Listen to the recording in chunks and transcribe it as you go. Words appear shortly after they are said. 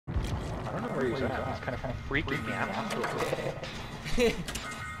he's at. He's kind of freaking me out.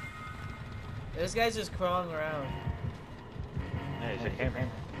 This guy's just crawling around. Yeah, he's a gamer.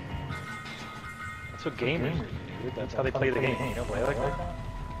 That's what gamers do, dude. That's how they play the game. You don't play like that?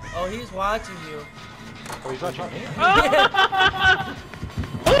 Oh, he's watching you. Oh, he's watching me?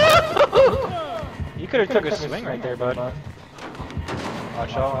 You could have took a swing right there, bud.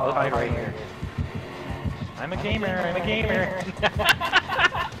 Watch out, I'll hide right here. I'm a gamer, I'm a gamer.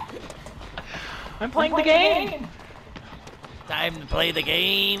 I'm playing the game! Time to play the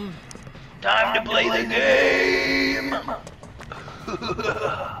game. Time to play the game!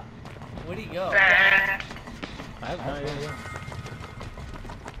 Where'd he go? I have no idea.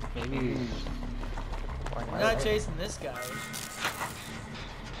 Maybe he's... We're not chasing this guy.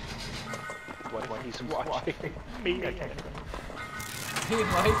 What he's watching me, I can't. He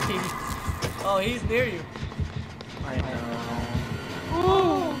might be. Oh, he's near you. I know.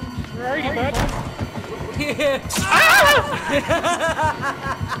 Ooh! Where are you, bud?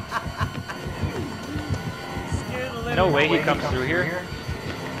 No way he comes through here.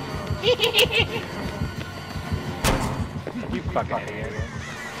 You fucking idiot.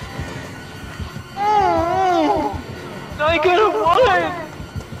 Oh! I could have won!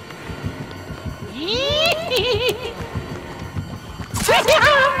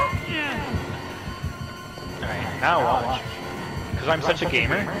 Alright, now watch. Because I'm such a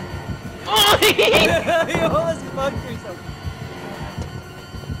gamer. You almost fucked yourself.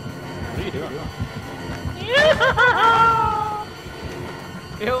 What are you doing?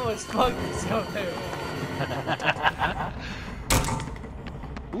 You almost fucked yourself there.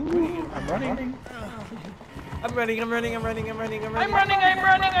 Ooh, I'm running. I'm running. I'm running.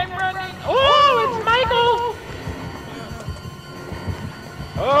 Oh, it's Michael!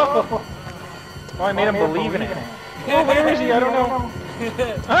 Oh! Oh, I made him believe in it. Oh, where is he? I don't know.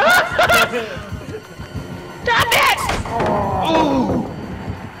 Stop it! Oh!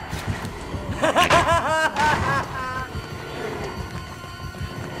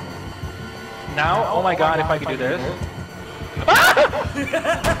 Now, oh my god, if I could do this.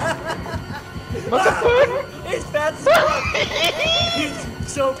 What the fuck? He's fast as fuck. He's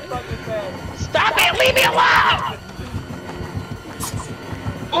so fucking fast. Stop it! Leave me alone!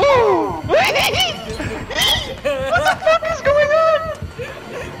 Ooh! What the fuck is going on?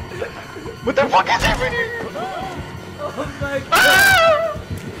 What the fuck is happening? Oh my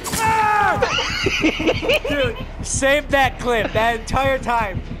god! Dude, save that clip that entire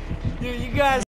time. Dude, you guys.